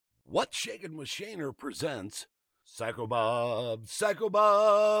What's Shakin' with Shaner presents Psycho Bob, Psycho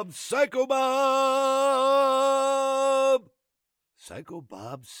Bob, Psycho Bob. Psycho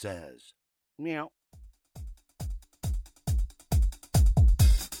Bob says, meow.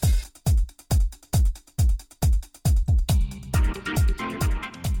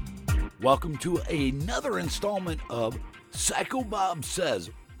 Welcome to another installment of Psycho Bob Says,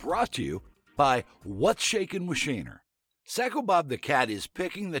 brought to you by What's Shakin' with Shaner. Psycho Bob the Cat is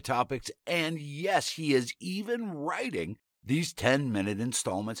picking the topics, and yes, he is even writing these 10-minute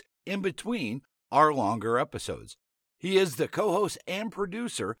installments in between our longer episodes. He is the co-host and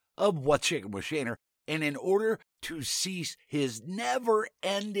producer of What's Shakin' with Shaner, and in order to cease his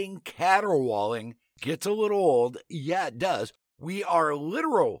never-ending caterwauling, gets a little old, yeah it does, we are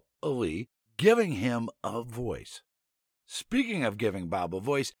literally giving him a voice. Speaking of giving Bob a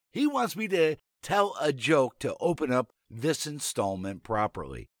voice, he wants me to tell a joke to open up this installment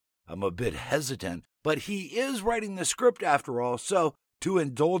properly. I'm a bit hesitant, but he is writing the script after all, so to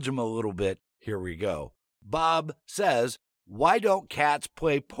indulge him a little bit, here we go. Bob says, "Why don't cats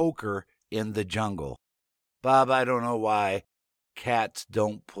play poker in the jungle?" Bob, I don't know why cats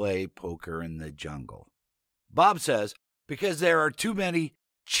don't play poker in the jungle. Bob says, "Because there are too many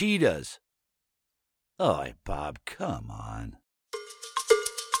cheetahs." Oh, Bob, come on.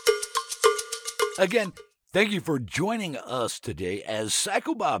 Again, thank you for joining us today as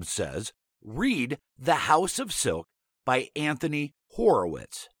Psycho Bob Says, read The House of Silk by Anthony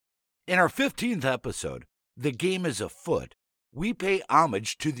Horowitz. In our 15th episode, The Game is Afoot, we pay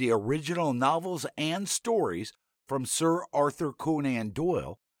homage to the original novels and stories from Sir Arthur Conan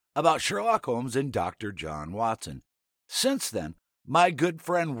Doyle about Sherlock Holmes and Dr. John Watson. Since then, my good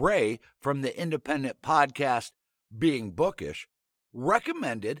friend Ray from the independent podcast Being Bookish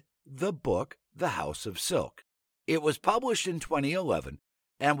recommended the book The House of Silk. It was published in 2011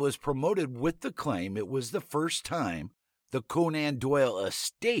 and was promoted with the claim it was the first time the Conan Doyle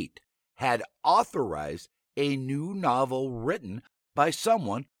estate had authorized a new novel written by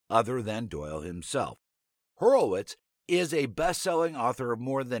someone other than Doyle himself. Horowitz is a best-selling author of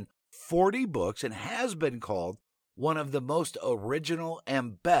more than 40 books and has been called one of the most original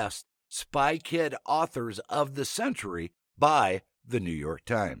and best spy kid authors of the century by the New York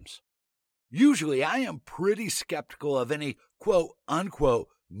Times. Usually, I am pretty skeptical of any quote-unquote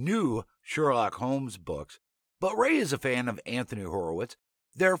new Sherlock Holmes books, but Ray is a fan of Anthony Horowitz,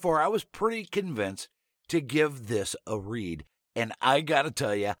 therefore I was pretty convinced to give this a read, and I gotta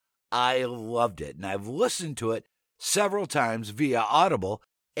tell you, I loved it, and I've listened to it several times via Audible,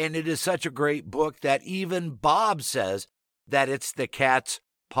 and it is such a great book that even Bob says that it's the cat's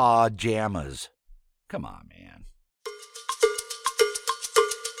pajamas. Come on, man.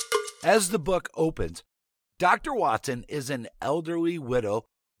 As the book opens, Dr. Watson is an elderly widow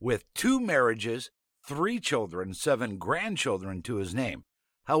with 2 marriages, 3 children, 7 grandchildren to his name.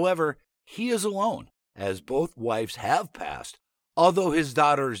 However, he is alone, as both wives have passed. Although his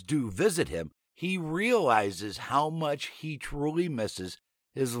daughters do visit him, he realizes how much he truly misses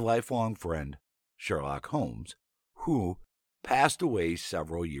his lifelong friend, Sherlock Holmes, who passed away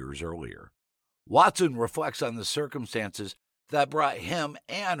several years earlier. Watson reflects on the circumstances that brought him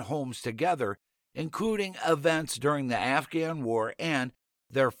and Holmes together, including events during the Afghan War and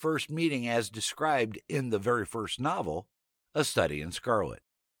their first meeting as described in the very first novel, A Study in Scarlet.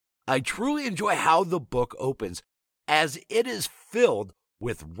 I truly enjoy how the book opens, as it is filled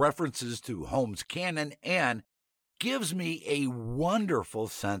with references to Holmes' canon and gives me a wonderful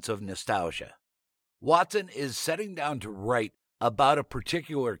sense of nostalgia. Watson is setting down to write about a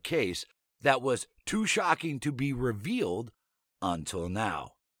particular case that was too shocking to be revealed until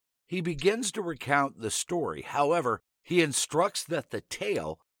now. He begins to recount the story. However, he instructs that the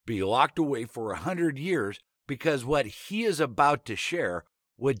tale be locked away for 100 years because what he is about to share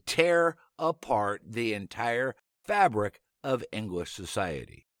would tear apart the entire fabric of English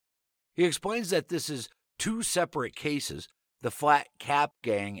society. He explains that this is 2 separate cases, the Flat Cap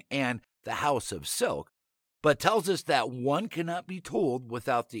Gang and the House of Silk, but tells us that one cannot be told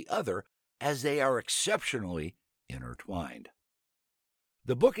without the other as they are exceptionally intertwined.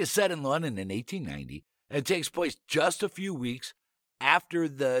 The book is set in London in 1890 and takes place just a few weeks after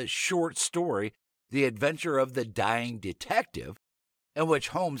the short story, The Adventure of the Dying Detective, in which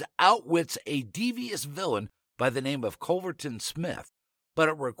Holmes outwits a devious villain by the name of Culverton Smith, but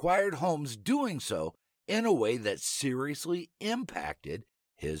it required Holmes doing so in a way that seriously impacted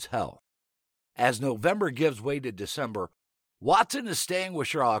his health. As November gives way to December, Watson is staying with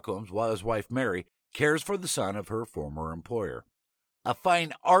Sherlock Holmes while his wife Mary cares for the son of her former employer. A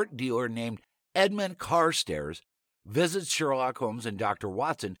fine art dealer named Edmund Carstairs visits Sherlock Holmes and Dr.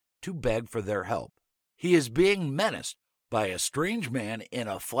 Watson to beg for their help. He is being menaced by a strange man in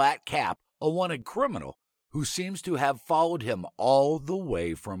a flat cap, a wanted criminal who seems to have followed him all the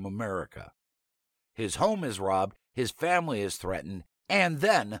way from America. His home is robbed, his family is threatened, and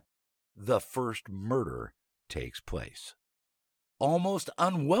then the first murder takes place. Almost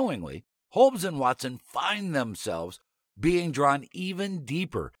unwillingly, Holmes and Watson find themselves being drawn even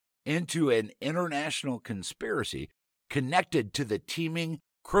deeper into an international conspiracy connected to the teeming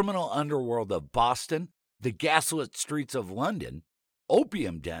criminal underworld of Boston, the gaslit streets of London,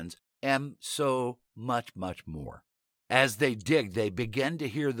 opium dens, and so much, much more. As they dig, they begin to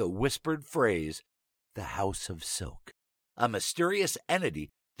hear the whispered phrase, the House of Silk, a mysterious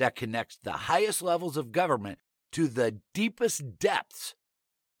entity that connects the highest levels of government to the deepest depths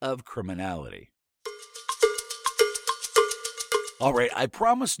of criminality. All right, I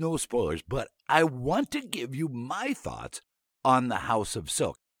promise no spoilers, but I want to give you my thoughts on the House of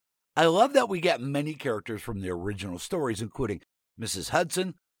Silk. I love that we get many characters from the original stories, including Mrs.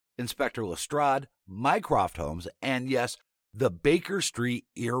 Hudson, Inspector Lestrade, Mycroft Holmes, and yes, the Baker Street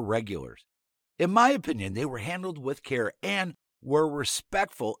Irregulars. In my opinion, they were handled with care and were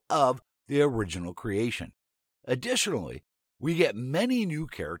respectful of the original creation. Additionally, we get many new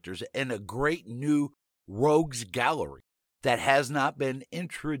characters and a great new rogues gallery that has not been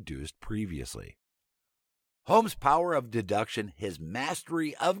introduced previously. Holmes' power of deduction, his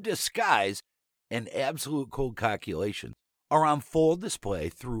mastery of disguise, and absolute cold calculations are on full display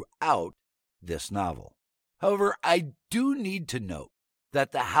throughout this novel. However, I do need to note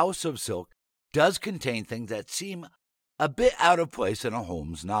that the House of Silk does contain things that seem a bit out of place in a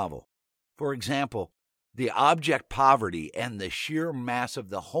Holmes novel. For example, the abject poverty and the sheer mass of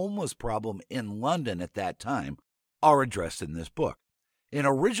the homeless problem in London at that time are addressed in this book. In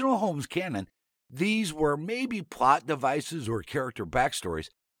original Holmes canon, these were maybe plot devices or character backstories,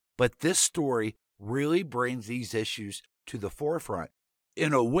 but this story really brings these issues to the forefront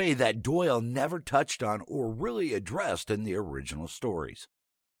in a way that Doyle never touched on or really addressed in the original stories.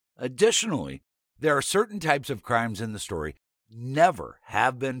 Additionally, there are certain types of crimes in the story never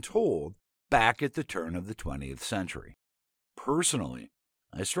have been told back at the turn of the 20th century. Personally,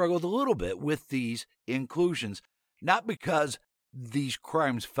 I struggled a little bit with these inclusions, not because these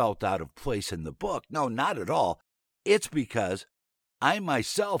crimes felt out of place in the book. No, not at all. It's because I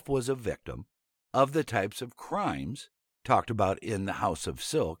myself was a victim of the types of crimes talked about in the House of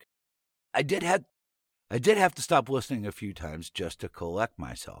Silk. I did have to stop listening a few times just to collect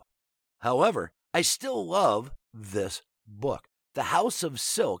myself. However, I still love this book. The House of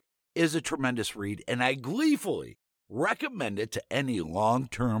Silk is a tremendous read, and I gleefully recommend it to any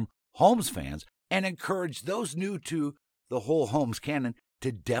long-term Holmes fans and encourage those new to the whole Holmes canon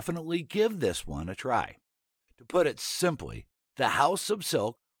to definitely give this one a try. To put it simply, The House of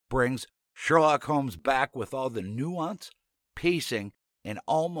Silk brings Sherlock Holmes back with all the nuance, pacing, and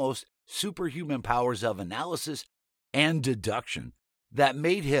almost superhuman powers of analysis and deduction that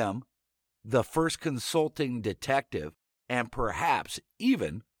made him the first consulting detective and perhaps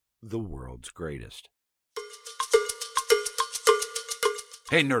even the world's greatest.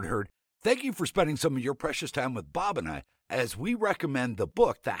 Hey, Nerd Herd, thank you for spending some of your precious time with Bob and I as we recommend the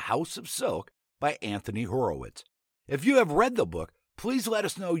book The House of Silk by Anthony Horowitz. If you have read the book, please let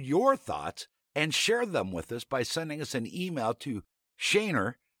us know your thoughts and share them with us by sending us an email to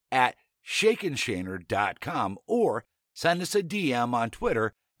shaner@shakenshaner.com or send us a DM on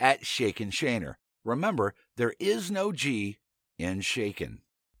Twitter @ShakenShaner. Remember, there is no G in Shaken.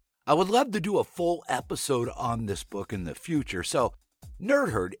 I would love to do a full episode on this book in the future, so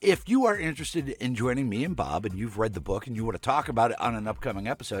Nerd Herd, if you are interested in joining me and Bob and you've read the book and you want to talk about it on an upcoming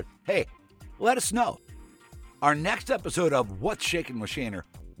episode, hey, let us know. Our next episode of What's Shaken with Shaner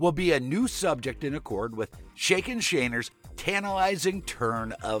will be a new subject in accord with Shaken Shaner's tantalizing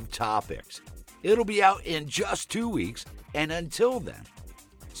turn of topics. It'll be out in just 2 weeks, and until then,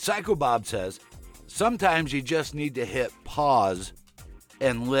 Psycho Bob says, sometimes you just need to hit pause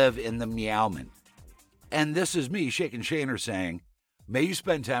and live in the meowment. And this is me, Shaken Shaner, saying, may you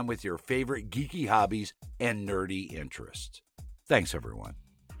spend time with your favorite geeky hobbies and nerdy interests. Thanks, everyone.